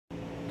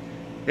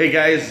Hey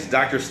guys,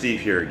 Dr. Steve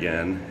here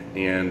again,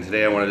 and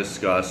today I want to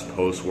discuss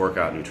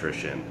post-workout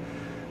nutrition.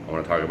 I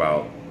want to talk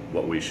about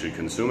what we should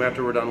consume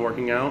after we're done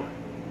working out,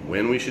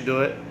 when we should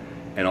do it,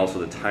 and also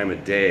the time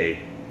of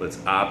day that's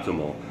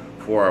optimal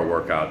for our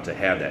workout to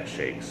have that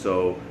shake.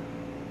 So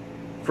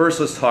first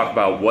let's talk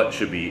about what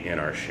should be in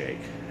our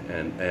shake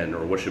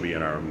or what should be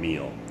in our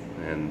meal.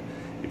 And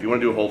if you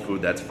want to do a whole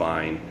food, that's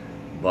fine,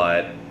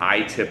 but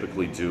I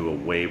typically do a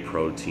whey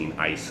protein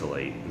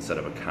isolate instead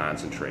of a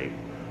concentrate.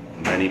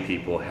 Many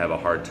people have a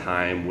hard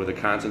time with a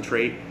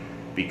concentrate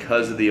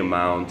because of the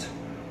amount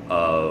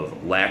of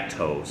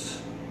lactose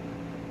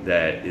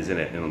that is in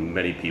it. And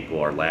many people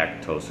are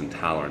lactose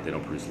intolerant. They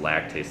don't produce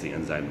lactase, the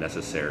enzyme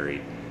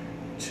necessary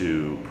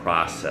to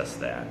process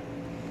that.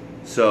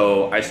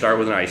 So I start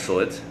with an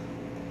isolate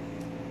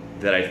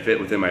that I fit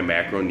within my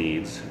macro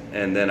needs,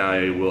 and then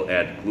I will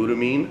add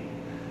glutamine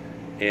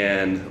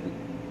and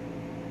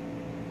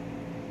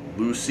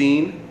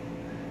leucine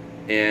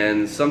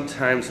and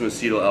sometimes some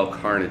acetyl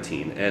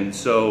L-carnitine. And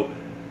so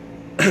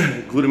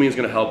glutamine is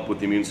going to help with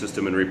the immune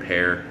system and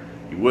repair.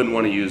 You wouldn't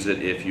want to use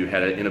it if you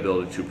had an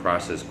inability to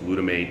process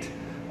glutamate.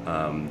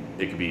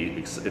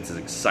 It's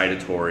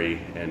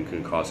excitatory and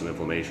can cause some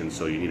inflammation,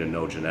 so you need to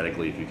know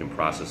genetically if you can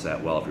process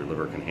that well, if your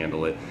liver can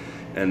handle it.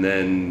 And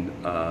then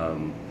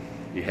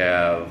you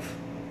have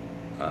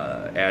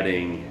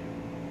adding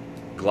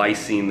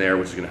glycine there,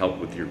 which is going to help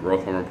with your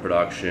growth hormone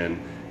production.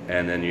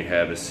 And then you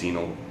have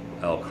acetyl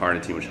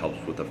L-carnitine, which helps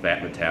with the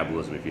fat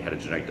metabolism. If you had a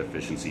genetic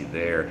deficiency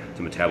there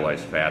to metabolize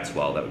fats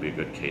well, that would be a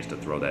good case to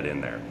throw that in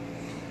there.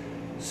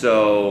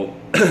 So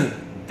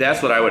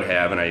that's what I would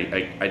have, and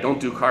I don't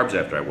do carbs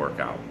after I work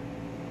out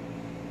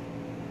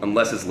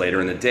unless it's later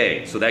in the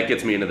day. So that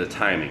gets me into the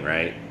timing,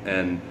 right?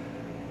 And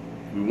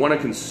we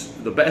want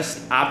to the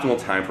best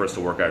optimal time for us to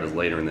work out is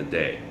later in the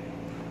day,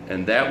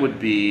 and that would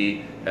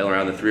be at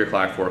around the 3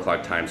 o'clock, 4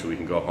 o'clock time, so we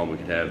can go home. We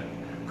can have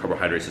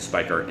carbohydrates to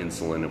spike our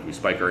insulin. If we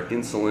spike our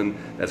insulin,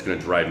 that's going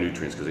to drive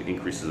nutrients because it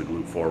increases the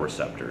GLUT4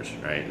 receptors,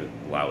 right? It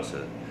allows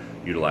us to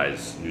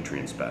utilize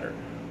nutrients better.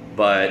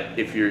 But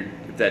if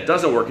that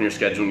doesn't work in your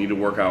schedule, you need to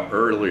work out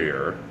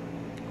earlier.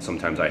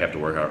 Sometimes I have to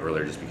work out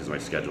earlier just because of my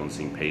schedule and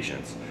seeing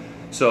patients.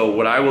 So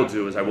what I will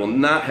do is I will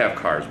not have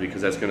carbs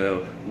because that's going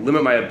to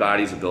limit my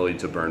body's ability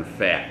to burn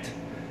fat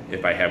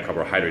if I have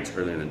carbohydrates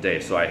earlier in the day.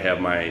 So I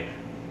have my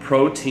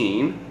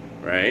protein,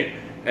 right?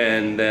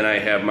 And then I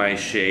have my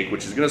shake,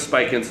 which is going to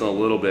spike insulin a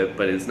little bit,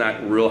 but it's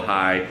not real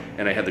high.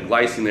 And I have the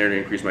glycine there to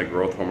increase my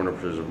growth hormone to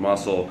preserve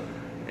muscle,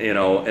 you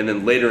know. And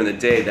then later in the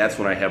day, that's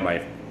when I have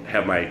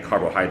my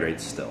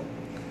carbohydrates still.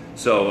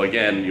 So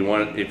again, you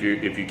want, if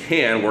you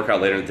can work out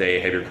later in the day,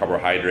 have your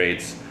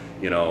carbohydrates,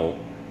 you know,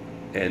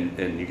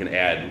 and you can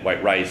add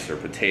white rice or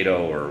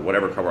potato or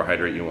whatever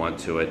carbohydrate you want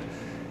to it.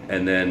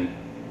 And then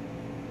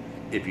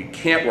if you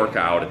can't work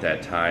out at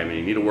that time and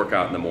you need to work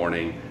out in the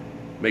morning,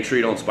 make sure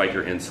you don't spike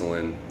your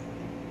insulin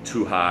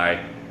too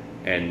high,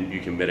 and you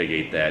can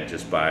mitigate that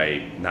just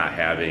by not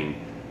having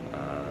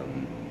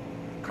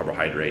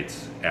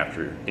carbohydrates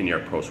in your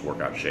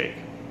post-workout shake.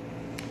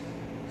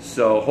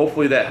 So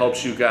hopefully that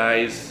helps you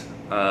guys.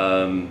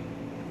 You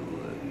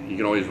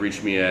can always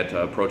reach me at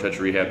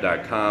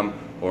protouchrehab.com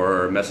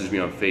or message me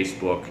on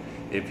Facebook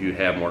if you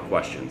have more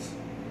questions.